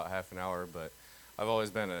half an hour, but I've always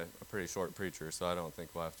been a pretty short preacher, so I don't think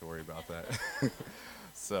we'll have to worry about that.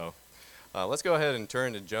 So let's go ahead and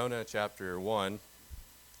turn to Jonah chapter 1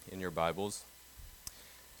 in your Bibles.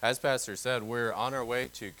 As Pastor said, we're on our way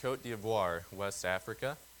to Côte d'Ivoire, West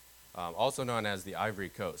Africa, also known as the Ivory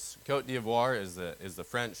Coast. Côte d'Ivoire is the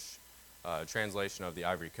French translation of the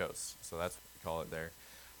Ivory Coast, so that's what we call it there.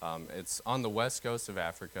 It's on the west coast of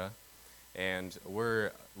Africa, and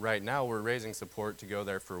right now we're raising support to go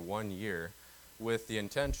there for 1 year with the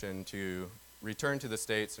intention to return to the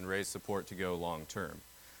States and raise support to go long term.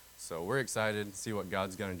 So we're excited to see what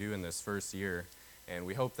God's going to do in this first year, and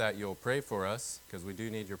we hope that you'll pray for us because we do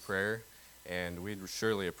need your prayer, and we'd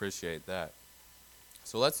surely appreciate that.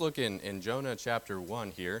 So let's look in Jonah chapter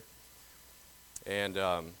 1 here, and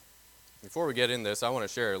before we get in this, I want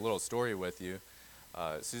to share a little story with you.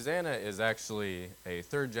 Susanna is actually a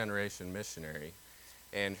third-generation missionary,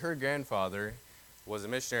 and her grandfather was a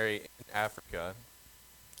missionary in Africa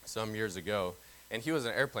some years ago, and he was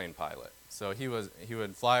an airplane pilot. So he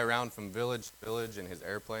would fly around from village to village in his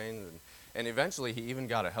airplane, and eventually he even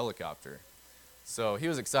got a helicopter. So he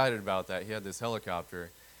was excited about that. He had this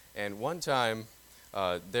helicopter, and one time,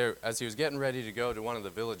 as he was getting ready to go to one of the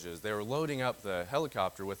villages, they were loading up the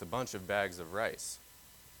helicopter with a bunch of bags of rice.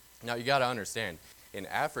 Now you got to understand, in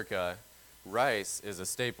Africa, rice is a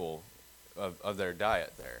staple of their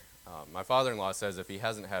diet there. My father-in-law says if he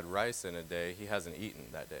hasn't had rice in a day, he hasn't eaten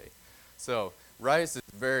that day. So rice is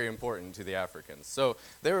very important to the Africans. So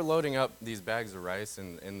they were loading up these bags of rice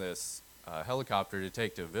in this helicopter to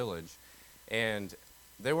take to a village, and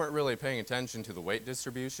they weren't really paying attention to the weight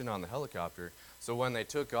distribution on the helicopter. So when they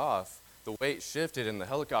took off, the weight shifted and the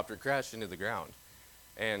helicopter crashed into the ground.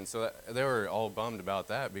 And so they were all bummed about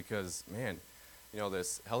that because, man,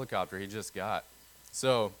 this helicopter he just got.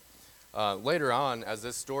 So later on, as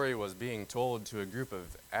this story was being told to a group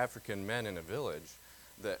of African men in a village,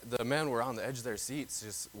 the men were on the edge of their seats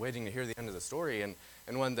just waiting to hear the end of the story. And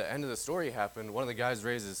when the end of the story happened, one of the guys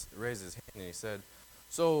raised his hand and he said,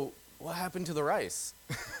 "So what happened to the rice?"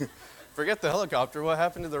 Forget the helicopter, what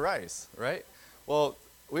happened to the rice, right? Well,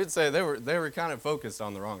 we'd say they were kind of focused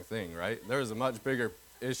on the wrong thing, right? There was a much bigger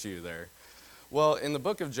issue there. Well, in the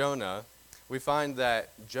book of Jonah, we find that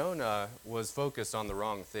Jonah was focused on the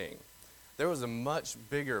wrong thing. There was a much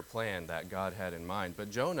bigger plan that God had in mind,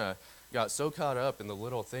 but Jonah got so caught up in the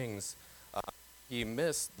little things, he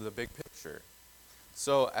missed the big picture.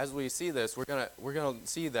 So as we see this, we're gonna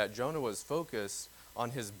see that Jonah was focused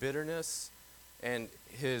on his bitterness, and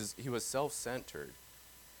he was self-centered,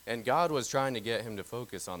 and God was trying to get him to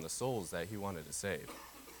focus on the souls that he wanted to save.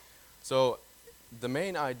 So the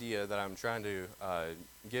main idea that I'm trying to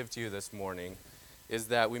give to you this morning is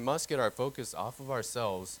that we must get our focus off of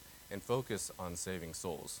ourselves and focus on saving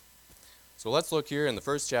souls. So let's look here in the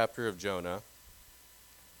first chapter of Jonah.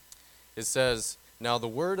 It says, "Now the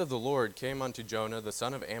word of the Lord came unto Jonah the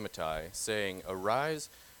son of Amittai, saying, Arise,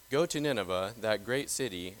 go to Nineveh, that great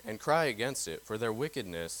city, and cry against it, for their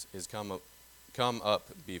wickedness is come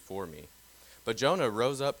up before me. But Jonah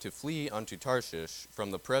rose up to flee unto Tarshish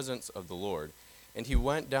from the presence of the Lord. And he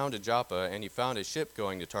went down to Joppa, and he found a ship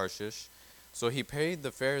going to Tarshish. So he paid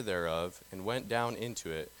the fare thereof, and went down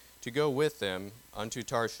into it, to go with them unto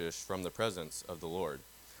Tarshish from the presence of the Lord."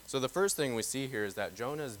 So the first thing we see here is that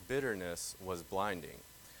Jonah's bitterness was blinding.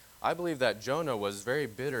 I believe that Jonah was very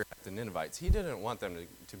bitter at the Ninevites. He didn't want them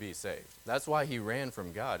to be saved. That's why he ran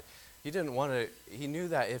from God. He knew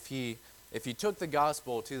that if he took the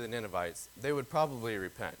gospel to the Ninevites, they would probably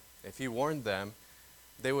repent. If he warned them,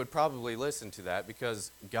 they would probably listen to that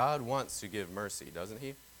because God wants to give mercy, doesn't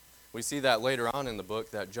he? We see that later on in the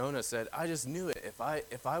book that Jonah said, "I just knew it. If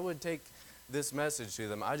I would take this message to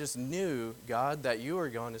them, I just knew, God, that you were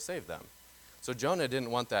going to save them." So Jonah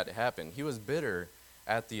didn't want that to happen. He was bitter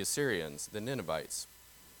at the Assyrians, the Ninevites.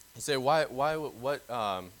 You say, what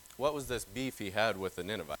was this beef he had with the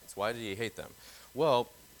Ninevites? Why did he hate them? Well,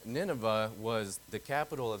 Nineveh was the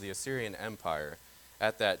capital of the Assyrian Empire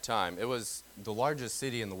at that time. It was the largest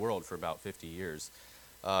city in the world for about 50 years.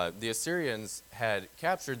 The Assyrians had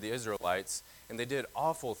captured the Israelites, and they did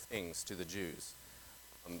awful things to the Jews.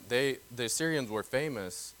 The Assyrians were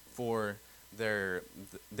famous for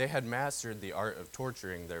they had mastered the art of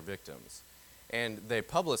torturing their victims, and they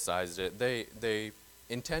publicized it. They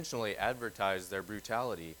intentionally advertised their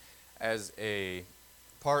brutality as a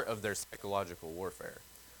part of their psychological warfare.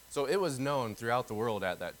 So it was known throughout the world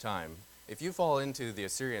at that time. If you fall into the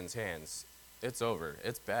Assyrians' hands, it's over.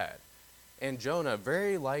 It's bad. And Jonah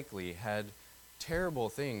very likely had terrible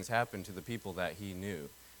things happen to the people that he knew.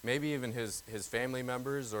 Maybe even his family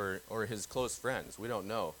members or his close friends. We don't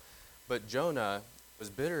know. But Jonah was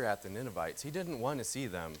bitter at the Ninevites. He didn't want to see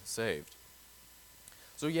them saved.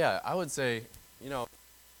 So yeah, I would say,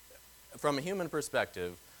 from a human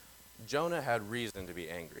perspective, Jonah had reason to be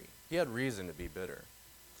angry. He had reason to be bitter.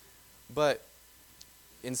 But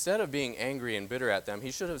instead of being angry and bitter at them, he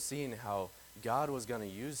should have seen how God was going to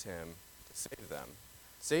use him to save them.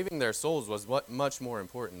 Saving their souls was much more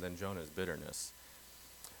important than Jonah's bitterness.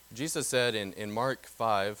 Jesus said in Mark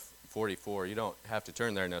 5:44, you don't have to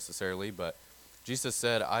turn there necessarily, but Jesus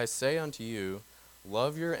said, I say unto you,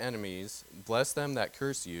 love your enemies, bless them that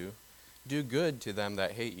curse you, do good to them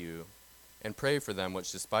that hate you, and pray for them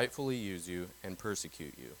which despitefully use you and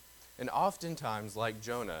persecute you. And oftentimes, like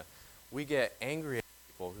Jonah, we get angry at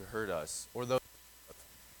people who hurt us, or those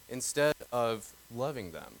instead of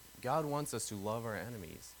loving them. God wants us to love our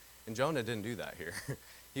enemies. And Jonah didn't do that here.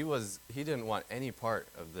 He didn't want any part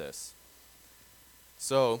of this.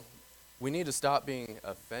 So we need to stop being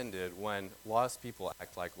offended when lost people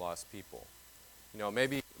act like lost people.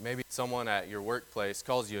 Maybe someone at your workplace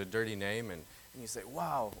calls you a dirty name and you say,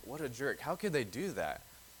 wow, what a jerk. How could they do that?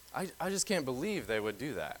 I just can't believe they would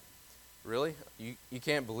do that. Really? You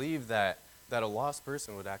can't believe that a lost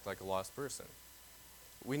person would act like a lost person.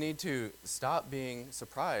 We need to stop being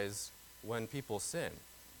surprised when people sin.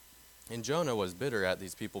 And Jonah was bitter at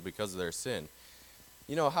these people because of their sin.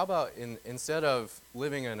 How about instead of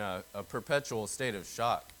living in a perpetual state of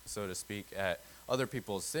shock, so to speak, at other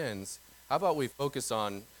people's sins, how about we focus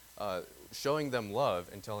on showing them love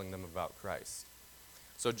and telling them about Christ?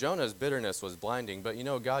 So Jonah's bitterness was blinding, but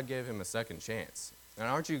God gave him a second chance. And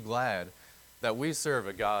aren't you glad that we serve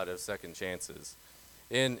a God of second chances?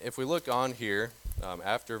 If we look on here,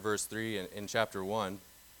 after verse 3 in chapter 1,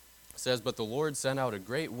 it says, But the Lord sent out a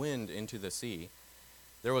great wind into the sea.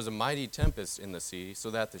 There was a mighty tempest in the sea,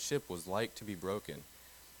 so that the ship was like to be broken.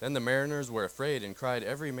 Then the mariners were afraid and cried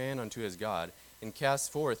every man unto his God, and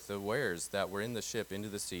cast forth the wares that were in the ship into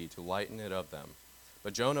the sea to lighten it of them.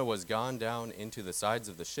 But Jonah was gone down into the sides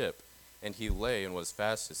of the ship, and he lay and was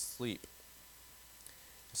fast asleep.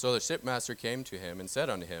 So the shipmaster came to him and said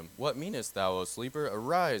unto him, What meanest thou, O sleeper?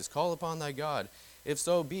 Arise, call upon thy God, if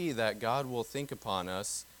so be that God will think upon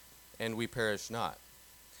us, and we perish not.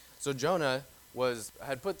 So Jonah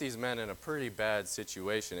had put these men in a pretty bad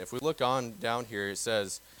situation. If we look on down here, it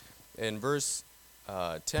says in verse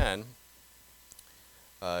 10,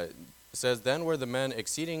 it says, Then were the men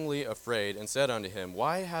exceedingly afraid, and said unto him,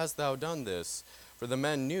 Why hast thou done this? For the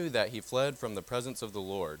men knew that he fled from the presence of the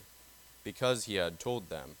Lord, because he had told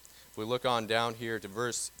them. If we look on down here to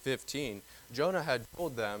verse 15, Jonah had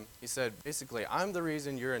told them, he said, basically, I'm the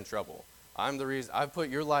reason you're in trouble. I'm the reason I've put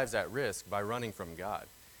your lives at risk by running from God.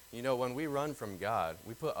 When we run from God,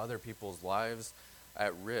 we put other people's lives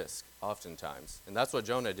at risk oftentimes. And that's what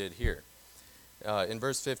Jonah did here. In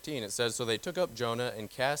verse 15, it says, So they took up Jonah and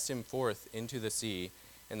cast him forth into the sea,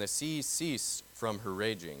 and the sea ceased from her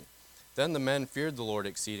raging. Then the men feared the Lord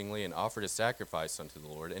exceedingly, and offered a sacrifice unto the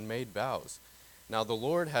Lord, and made vows. Now the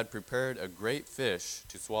Lord had prepared a great fish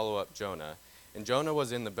to swallow up Jonah, and Jonah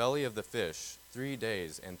was in the belly of the fish 3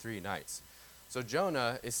 days and 3 nights. So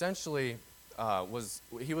Jonah essentially was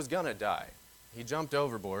going to die. He jumped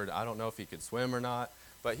overboard. I don't know if he could swim or not,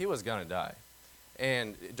 but he was going to die.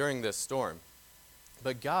 And during this storm.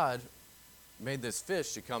 But God made this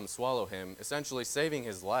fish to come swallow him, essentially saving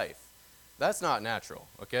his life. That's not natural,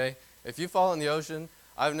 okay? If you fall in the ocean,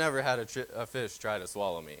 I've never had a fish try to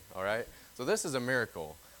swallow me, all right? So this is a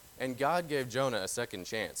miracle. And God gave Jonah a second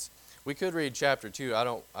chance. We could read chapter 2. I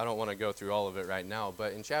don't want to go through all of it right now,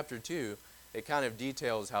 but in chapter 2, it kind of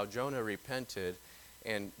details how Jonah repented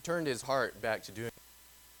and turned his heart back to doing what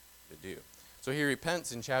he wanted to do. So he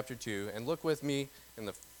repents in chapter 2, and look with me in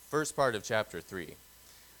the first part of chapter 3.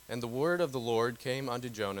 And the word of the Lord came unto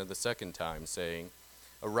Jonah the second time, saying,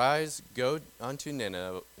 Arise, go unto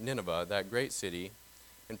Nineveh, that great city,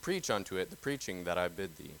 and preach unto it the preaching that I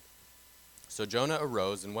bid thee. So Jonah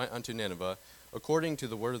arose and went unto Nineveh, according to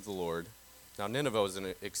the word of the Lord. Now Nineveh was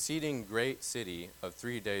an exceeding great city of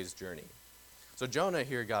 3 days' journey. So Jonah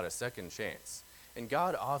here got a second chance. And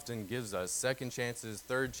God often gives us second chances,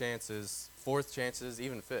 third chances, fourth chances,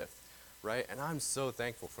 even fifth, right? And I'm so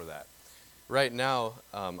thankful for that. Right now,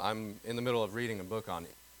 I'm in the middle of reading a book on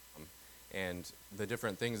Islam and the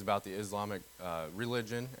different things about the Islamic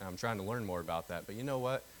religion, and I'm trying to learn more about that. But you know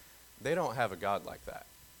what? They don't have a God like that.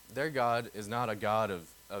 Their God is not a God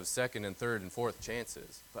of second and third and fourth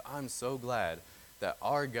chances. But I'm so glad that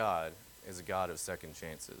our God is a God of second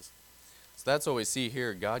chances. So that's what we see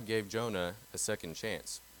here. God gave Jonah a second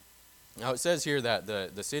chance. Now it says here that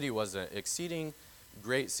the city was an exceeding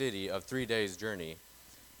great city of 3 days' journey.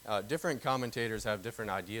 Different commentators have different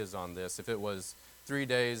ideas on this. If it was 3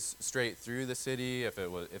 days straight through the city,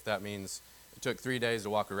 if that means it took 3 days to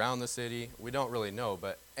walk around the city, we don't really know.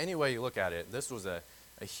 But any way you look at it, this was a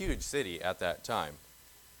huge city at that time.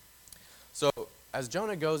 So as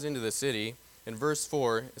Jonah goes into the city, in verse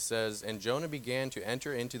 4 it says, "And Jonah began to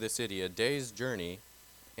enter into the city a day's journey,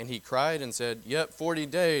 and he cried and said, 'Yet 40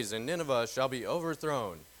 days, and Nineveh shall be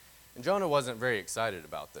overthrown.'" And Jonah wasn't very excited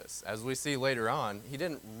about this. As we see later on, he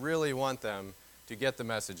didn't really want them to get the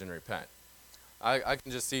message and repent. I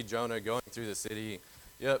can just see Jonah going through the city,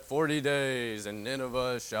 "Yet 40 days, and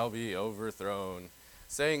Nineveh shall be overthrown,"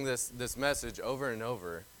 saying this message over and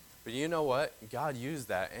over. But you know what? God used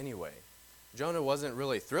that anyway. Jonah wasn't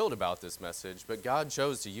really thrilled about this message, but God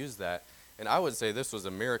chose to use that. And I would say this was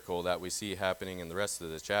a miracle that we see happening in the rest of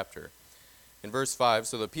the chapter. In verse 5,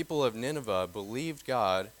 "So the people of Nineveh believed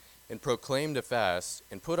God and proclaimed a fast,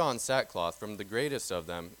 and put on sackcloth from the greatest of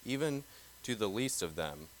them, even to the least of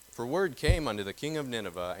them. For word came unto the king of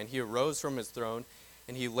Nineveh, and he arose from his throne,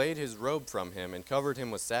 and he laid his robe from him, and covered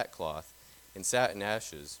him with sackcloth, and sat in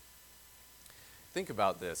ashes." Think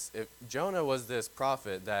about this. If Jonah was this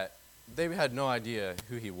prophet that they had no idea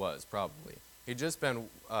who he was, probably. He'd just been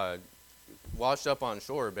washed up on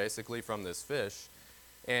shore, basically, from this fish,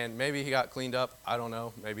 and maybe he got cleaned up. I don't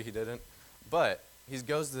know. Maybe he didn't. But he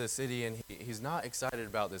goes to the city, and he's not excited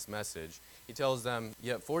about this message. He tells them,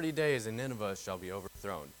 "Yet 40 days, and Nineveh shall be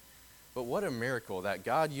overthrown." But what a miracle that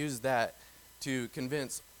God used that to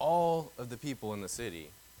convince all of the people in the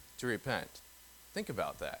city to repent. Think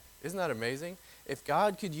about that. Isn't that amazing? If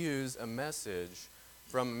God could use a message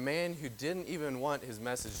from a man who didn't even want his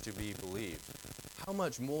message to be believed, how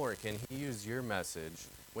much more can he use your message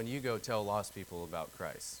when you go tell lost people about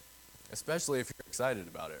Christ? Especially if you're excited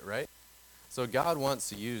about it, right? So God wants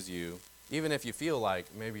to use you, even if you feel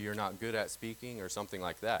like maybe you're not good at speaking or something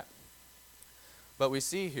like that. But we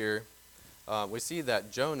see here, we see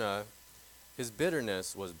that Jonah, his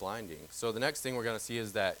bitterness was blinding. So the next thing we're going to see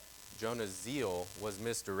is that Jonah's zeal was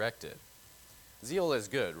misdirected. Zeal is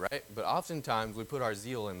good, right? But oftentimes we put our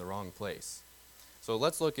zeal in the wrong place. So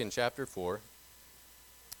let's look in chapter 4.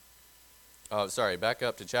 Back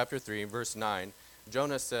up to chapter 3, verse 9.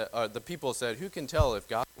 Jonah said, the people said, "Who can tell if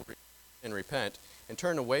God will and repent and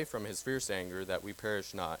turn away from his fierce anger, that we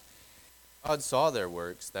perish not?" God saw their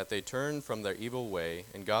works, that they turned from their evil way,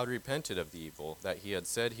 and God repented of the evil that he had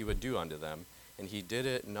said he would do unto them, and he did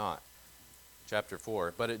it not. Chapter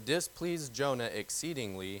 4, "But it displeased Jonah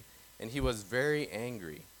exceedingly, and he was very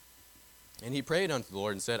angry. And he prayed unto the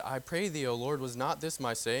Lord, and said, I pray thee, O Lord, was not this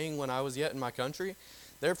my saying when I was yet in my country?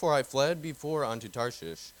 Therefore I fled before unto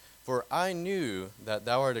Tarshish, for I knew that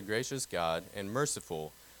thou art a gracious God, and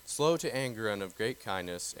merciful, slow to anger, and of great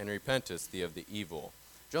kindness, and repentest thee of the evil."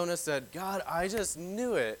 Jonah said, "God, I just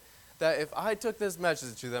knew it, that if I took this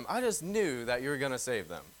message to them, I just knew that you were going to save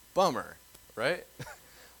them." Bummer, right?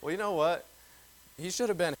 Well, you know what? He should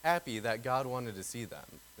have been happy that God wanted to see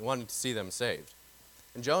them saved.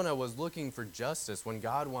 And Jonah was looking for justice when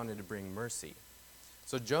God wanted to bring mercy.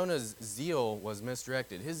 So Jonah's zeal was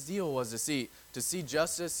misdirected. His zeal was to see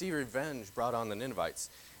justice, see revenge brought on the Ninevites.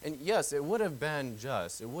 And yes, it would have been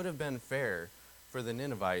just, it would have been fair for the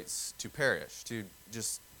Ninevites to perish, to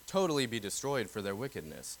just totally be destroyed for their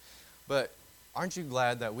wickedness. But aren't you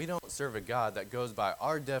glad that we don't serve a God that goes by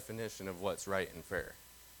our definition of what's right and fair?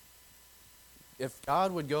 If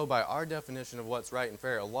God would go by our definition of what's right and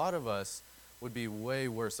fair, a lot of us would be way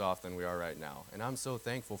worse off than we are right now. And I'm so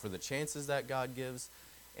thankful for the chances that God gives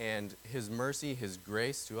and his mercy, his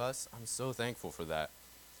grace to us. I'm so thankful for that.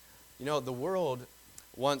 You know, the world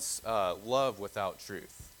wants love without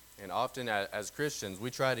truth. And often as Christians,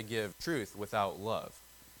 we try to give truth without love.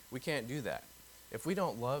 We can't do that. If we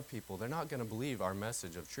don't love people, they're not going to believe our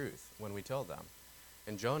message of truth when we tell them.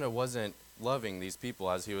 And Jonah wasn't loving these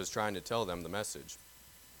people as he was trying to tell them the message.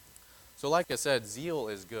 So like I said, zeal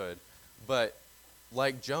is good, but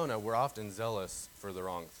like Jonah, we're often zealous for the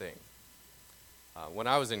wrong thing. When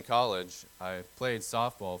I was in college, I played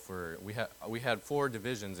softball we had 4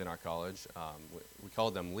 divisions in our college. We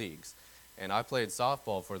called them leagues. And I played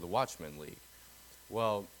softball for the Watchman League.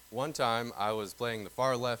 Well, one time I was playing the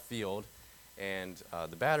far left field, and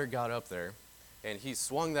the batter got up there, and he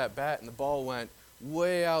swung that bat, and the ball went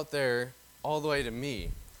way out there, all the way to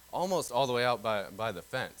me, almost all the way out by the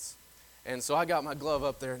fence. And so I got my glove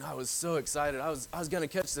up there, and I was so excited. I was going to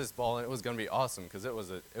catch this ball, and it was going to be awesome because it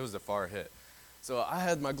was a far hit. So I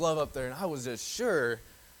had my glove up there, and I was just sure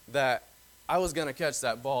that I was going to catch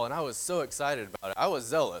that ball, and I was so excited about it. I was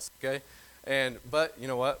zealous, okay? But you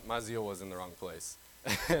know what? My zeal was in the wrong place.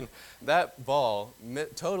 And that ball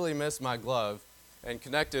totally missed my glove and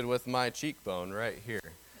connected with my cheekbone right here.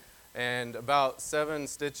 And about 7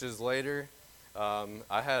 stitches later,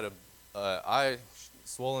 I had a eye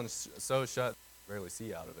swollen so shut, barely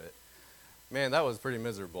see out of it. Man, that was pretty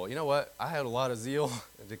miserable. You know what? I had a lot of zeal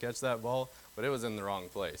to catch that ball, but it was in the wrong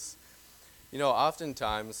place. You know,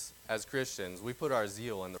 oftentimes as Christians, we put our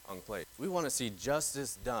zeal in the wrong place. We want to see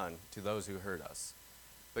justice done to those who hurt us.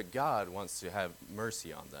 But God wants to have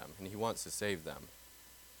mercy on them, and he wants to save them.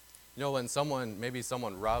 You know, when maybe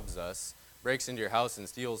someone robs us, breaks into your house and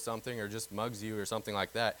steals something, or just mugs you or something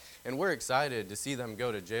like that, and we're excited to see them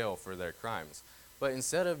go to jail for their crimes. But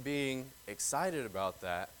instead of being excited about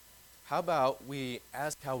that, how about we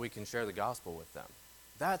ask how we can share the gospel with them?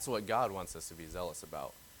 That's what God wants us to be zealous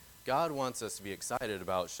about. God wants us to be excited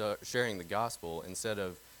about sharing the gospel instead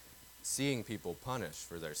of seeing people punished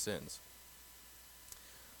for their sins.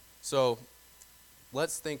 So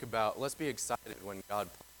let's be excited when God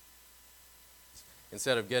punishes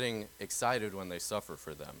instead of getting excited when they suffer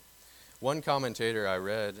for them. One commentator I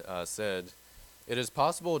read said, "It is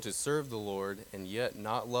possible to serve the Lord and yet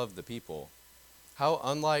not love the people. How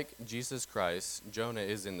unlike Jesus Christ Jonah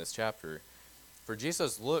is in this chapter. For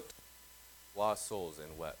Jesus looked at lost souls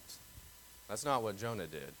and wept." That's not what Jonah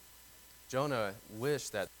did. Jonah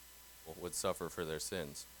wished that people would suffer for their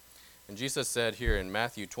sins. And Jesus said here in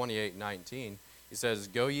Matthew 28:19, he says,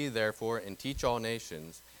 "Go ye therefore and teach all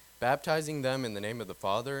nations, baptizing them in the name of the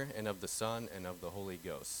Father and of the Son and of the Holy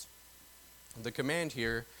Ghost." The command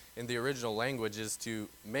here in the original language is to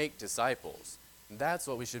make disciples. And that's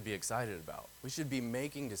what we should be excited about. We should be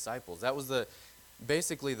making disciples. That was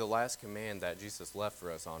basically the last command that Jesus left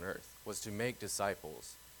for us on earth, was to make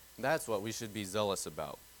disciples. And that's what we should be zealous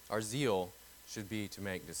about. Our zeal should be to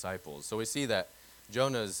make disciples. So we see that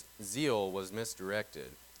Jonah's zeal was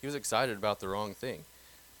misdirected. He was excited about the wrong thing.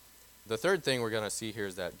 The third thing we're going to see here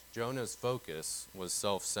is that Jonah's focus was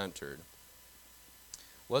self-centered.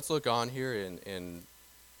 Let's look on here in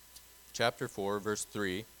chapter 4, verse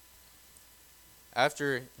 3.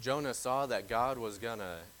 After Jonah saw that God was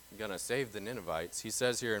gonna save the Ninevites, he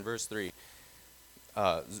says here in verse 3,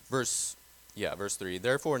 verse 3,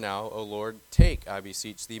 "Therefore now, O Lord, take, I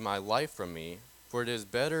beseech thee, my life from me, for it is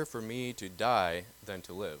better for me to die than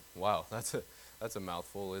to live." Wow, that's a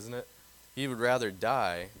mouthful, isn't it? He would rather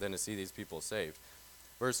die than to see these people saved.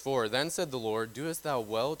 Verse 4, "Then said the Lord, Doest thou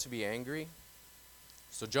well to be angry?"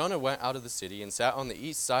 So Jonah went out of the city and sat on the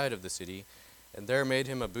east side of the city, and there made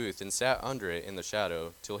him a booth and sat under it in the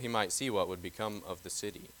shadow, till he might see what would become of the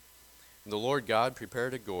city. And the Lord God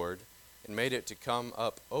prepared a gourd, and made it to come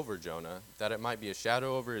up over Jonah, that it might be a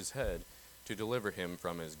shadow over his head, to deliver him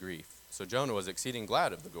from his grief. So Jonah was exceeding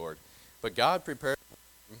glad of the gourd. But God prepared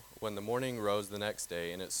him when the morning rose the next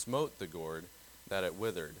day, and it smote the gourd, that it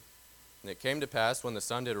withered. And it came to pass, when the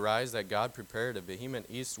sun did rise, that God prepared a vehement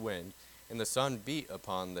east wind, and the sun beat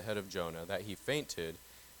upon the head of Jonah, that he fainted,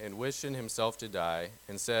 and wished in himself to die,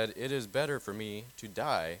 and said, It is better for me to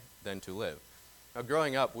die than to live. Now,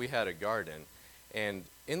 growing up, we had a garden, and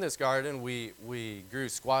in this garden, we grew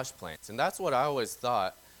squash plants, and that's what I always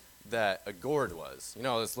thought that a gourd was. You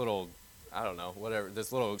know, this little, I don't know, whatever,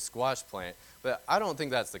 this little squash plant. But I don't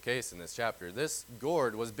think that's the case in this chapter. This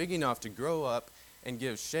gourd was big enough to grow up and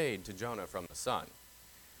give shade to Jonah from the sun.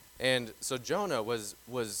 And so Jonah was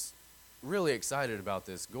really excited about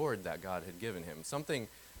this gourd that God had given him, something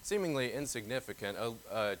seemingly insignificant,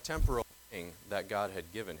 a temporal thing that God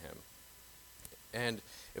had given him. And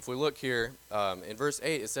if we look here in verse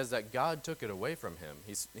 8, it says that God took it away from him.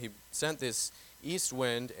 He sent this east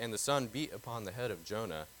wind, and the sun beat upon the head of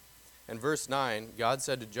Jonah. And verse 9, God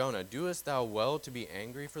said to Jonah, Doest thou well to be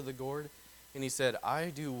angry for the gourd? And he said, I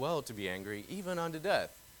do well to be angry, even unto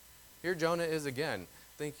death. Here Jonah is again,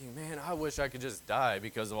 thinking, man, I wish I could just die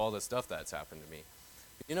because of all the stuff that's happened to me.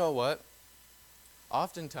 But you know what?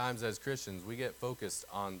 Oftentimes as Christians, we get focused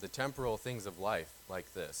on the temporal things of life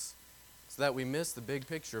like this, so that we miss the big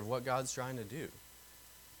picture of what God's trying to do.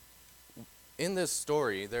 In this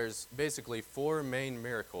story, there's basically 4 main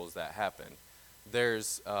miracles that happen.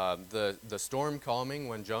 There's the storm calming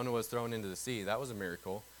when Jonah was thrown into the sea. That was a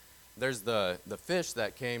miracle. There's the fish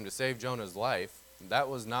that came to save Jonah's life. That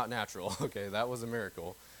was not natural. Okay, that was a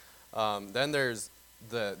miracle. Then there's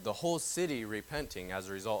the whole city repenting as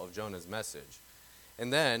a result of Jonah's message.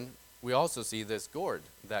 And then we also see this gourd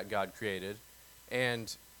that God created,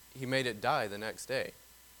 and he made it die the next day.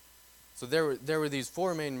 So there were these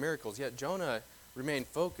 4 main miracles, yet Jonah remained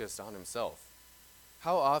focused on himself.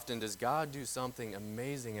 How often does God do something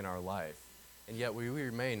amazing in our life, and yet we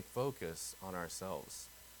remain focused on ourselves?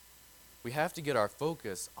 We have to get our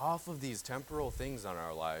focus off of these temporal things on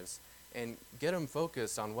our lives and get them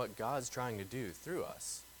focused on what God's trying to do through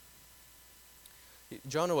us.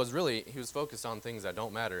 Jonah he was focused on things that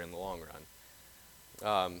don't matter in the long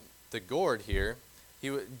run. The gourd here,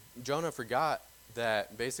 Jonah forgot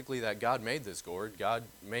that basically that God made this gourd. God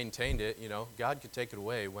maintained it. God could take it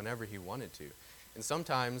away whenever he wanted to. And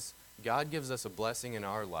sometimes God gives us a blessing in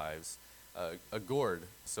our lives, a gourd,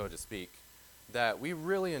 so to speak, that we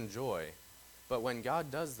really enjoy. But when God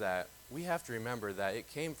does that, we have to remember that it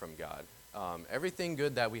came from God. Everything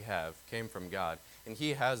good that we have came from God, and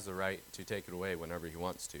he has the right to take it away whenever he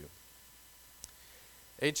wants to.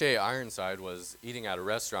 H.A. Ironside was eating at a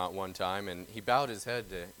restaurant one time, and he bowed his head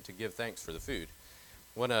to give thanks for the food.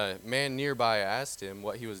 When a man nearby asked him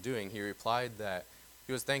what he was doing, he replied that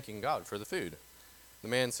he was thanking God for the food. The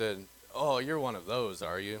man said, "Oh, you're one of those,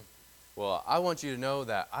 are you? Well, I want you to know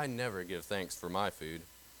that I never give thanks for my food.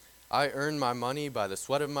 I earn my money by the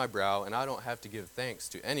sweat of my brow, and I don't have to give thanks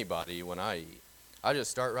to anybody when I eat. I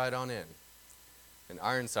just start right on in." And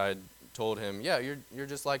Ironside told him, "Yeah, you're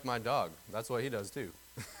just like my dog. That's what he does too."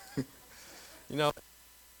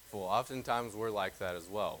 Oftentimes we're like that as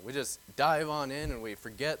well. We just dive on in and we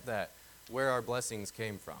forget that where our blessings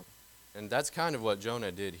came from. And that's kind of what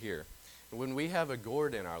Jonah did here. When we have a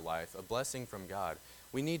gourd in our life, a blessing from God,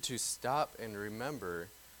 we need to stop and remember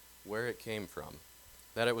where it came from,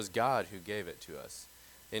 that it was God who gave it to us.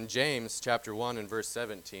 In James chapter 1 and verse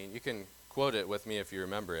 17, you can quote it with me if you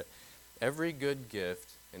remember it. "Every good gift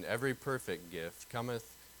and every perfect gift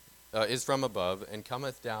is from above and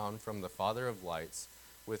cometh down from the Father of lights,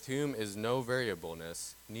 with whom is no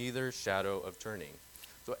variableness, neither shadow of turning."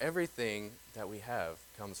 So everything that we have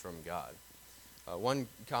comes from God. One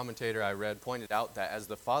commentator I read pointed out that as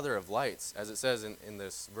the Father of lights, as it says in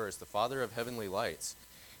this verse, the Father of heavenly lights,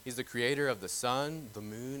 he's the creator of the sun, the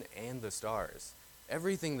moon, and the stars.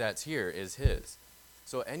 Everything that's here is his.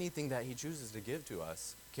 So anything that he chooses to give to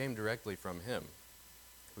us came directly from him.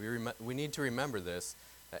 We need to remember this,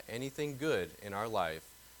 that anything good in our life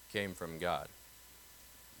came from God.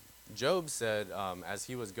 Job said, as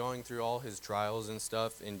he was going through all his trials and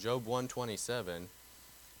stuff, in Job 127,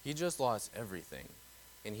 he just lost everything.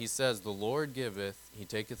 And he says, "The Lord giveth, he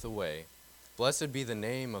taketh away. Blessed be the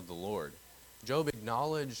name of the Lord." Job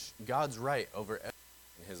acknowledged God's right over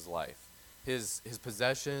everything in his life. His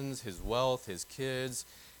possessions, his wealth, his kids,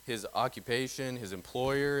 his occupation, his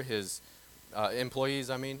employer, his employees,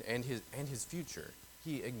 and his future.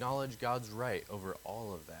 He acknowledged God's right over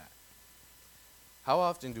all of that. How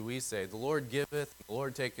often do we say, "The Lord giveth, the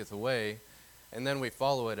Lord taketh away," and then we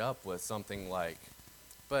follow it up with something like,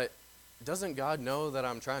 "But doesn't God know that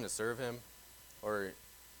I'm trying to serve him?" Or,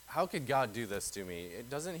 "How could God do this to me?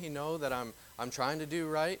 Doesn't he know that I'm trying to do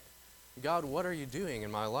right? God, what are you doing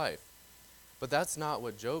in my life?" But that's not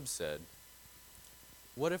what Job said.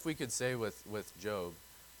 What if we could say with Job,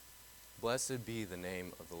 "Blessed be the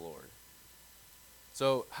name of the Lord"?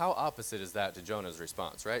 So how opposite is that to Jonah's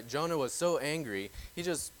response, right? Jonah was so angry, he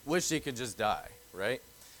just wished he could just die, right?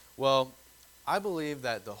 Well, I believe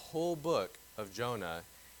that the whole book of Jonah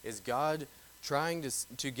is God trying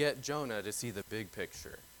to get Jonah to see the big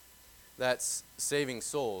picture. That's saving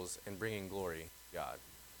souls and bringing glory to God.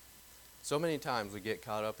 So many times we get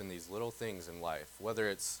caught up in these little things in life, whether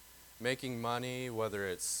it's making money, whether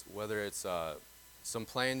it's some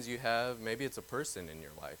plans you have, maybe it's a person in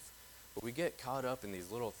your life. But we get caught up in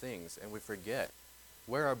these little things and we forget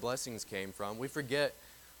where our blessings came from. We forget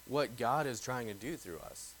what God is trying to do through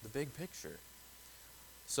us, the big picture.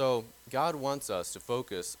 So God wants us to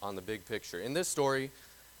focus on the big picture. In this story,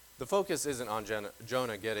 the focus isn't on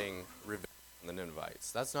Jonah getting revenge on the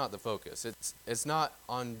Ninevites. That's not the focus.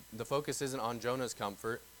 The focus isn't on Jonah's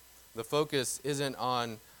comfort. The focus isn't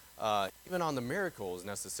on even on the miracles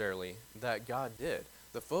necessarily that God did.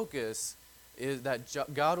 The focus is that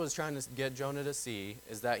God was trying to get Jonah to see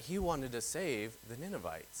is that he wanted to save the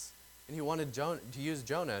Ninevites. And he wanted to use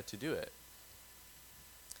Jonah to do it.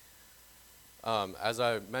 As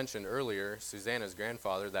I mentioned earlier, Susanna's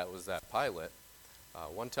grandfather, that was that pilot,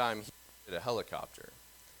 one time he did a helicopter.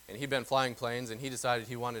 And he'd been flying planes, and he decided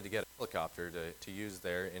he wanted to get a helicopter to use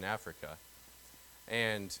there in Africa.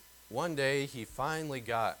 And one day, he finally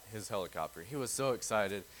got his helicopter. He was so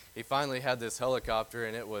excited. He finally had this helicopter,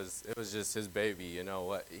 and it was just his baby,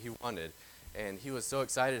 what he wanted. And he was so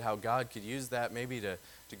excited how God could use that maybe to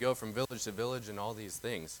go from village to village and all these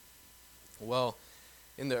things. Well,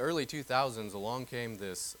 in the early 2000s, along came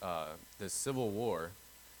this civil war,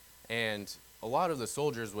 and a lot of the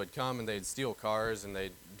soldiers would come and they'd steal cars and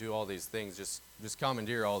they'd do all these things, just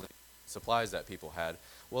commandeer all the supplies that people had.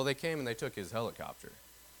 Well, they came and they took his helicopter.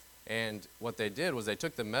 And what they did was they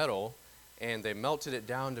took the metal and they melted it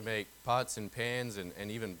down to make pots and pans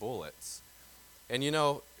and even bullets. And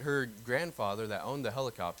her grandfather that owned the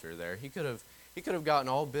helicopter there, he could have gotten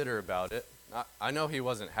all bitter about it. I know he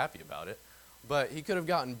wasn't happy about it, but he could have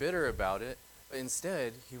gotten bitter about it. But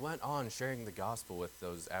instead, he went on sharing the gospel with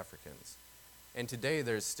those Africans. And today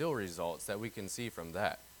there's still results that we can see from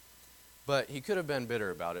that. But he could have been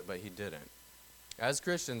bitter about it, but he didn't. As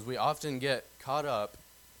Christians, we often get caught up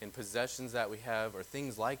in possessions that we have or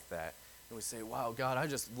things like that. And we say, wow, God, I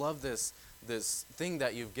just love this thing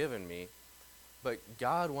that you've given me. But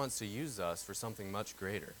God wants to use us for something much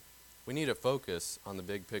greater. We need to focus on the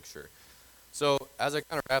big picture. So as I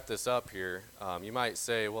kind of wrap this up here, you might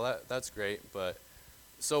say, well, that's great, but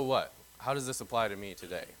so what? How does this apply to me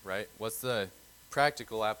today, right? What's the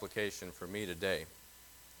practical application for me today?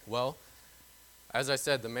 Well, as I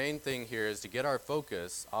said, the main thing here is to get our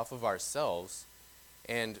focus off of ourselves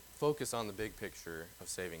and focus on the big picture of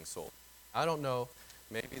saving souls. I don't know,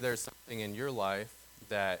 maybe there's something in your life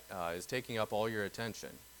that is taking up all your attention.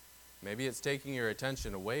 Maybe it's taking your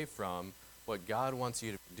attention away from what God wants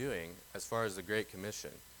you to be doing as far as the Great Commission.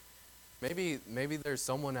 Maybe there's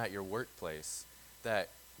someone at your workplace that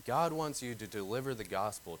God wants you to deliver the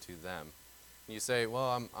gospel to them. And you say,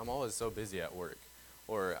 well, I'm always so busy at work,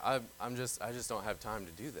 or I just don't have time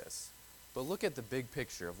to do this. But look at the big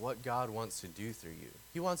picture of what God wants to do through you.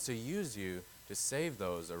 He wants to use you to save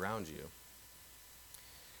those around you.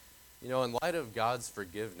 In light of God's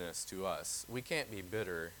forgiveness to us, we can't be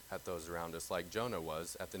bitter at those around us like Jonah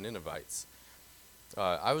was at the Ninevites.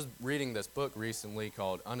 I was reading this book recently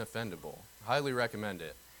called Unoffendable. Highly recommend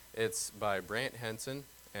it. It's by Brant Henson,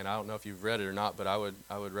 and I don't know if you've read it or not, but I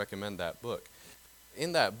would recommend that book.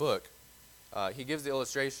 In that book, he gives the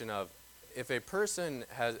illustration of if a person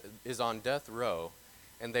is on death row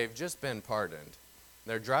and they've just been pardoned,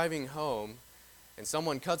 they're driving home, and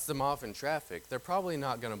someone cuts them off in traffic, they're probably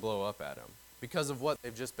not going to blow up at them because of what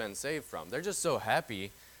they've just been saved from. They're just so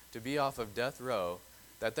happy to be off of death row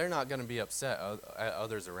that they're not going to be upset at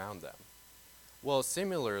others around them. Well,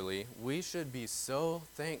 similarly, we should be so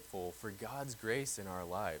thankful for God's grace in our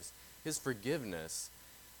lives, His forgiveness,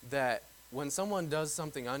 that when someone does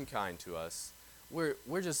something unkind to us, we're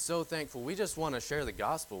just so thankful. We just want to share the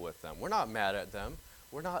gospel with them. We're not mad at them.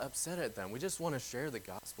 We're not upset at them. We just want to share the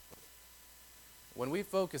gospel. When we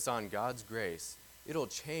focus on God's grace, it'll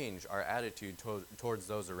change our attitude towards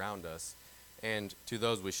those around us and to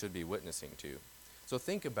those we should be witnessing to. So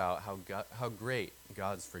think about how great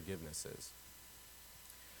God's forgiveness is.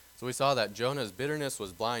 So we saw that Jonah's bitterness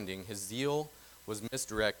was blinding, his zeal was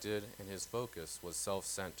misdirected, and his focus was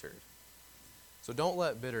self-centered. So don't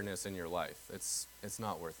let bitterness in your life. It's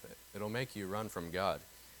not worth it. It'll make you run from God.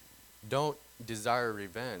 Don't desire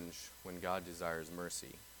revenge when God desires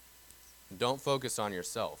mercy. Don't focus on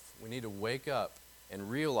yourself. We need to wake up and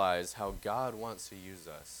realize how God wants to use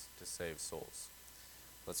us to save souls.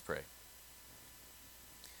 Let's pray.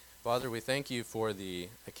 Father, we thank you for the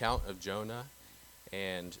account of Jonah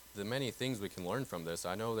and the many things we can learn from this.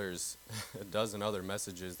 I know there's a dozen other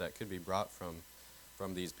messages that could be brought from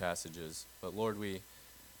these passages. But Lord, we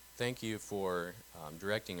thank you for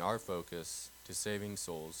directing our focus to saving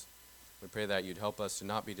souls. We pray that you'd help us to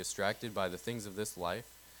not be distracted by the things of this life.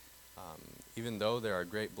 Even though there are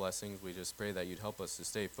great blessings, we just pray that you'd help us to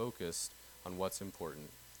stay focused on what's important.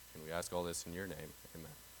 And we ask all this in your name.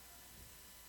 Amen.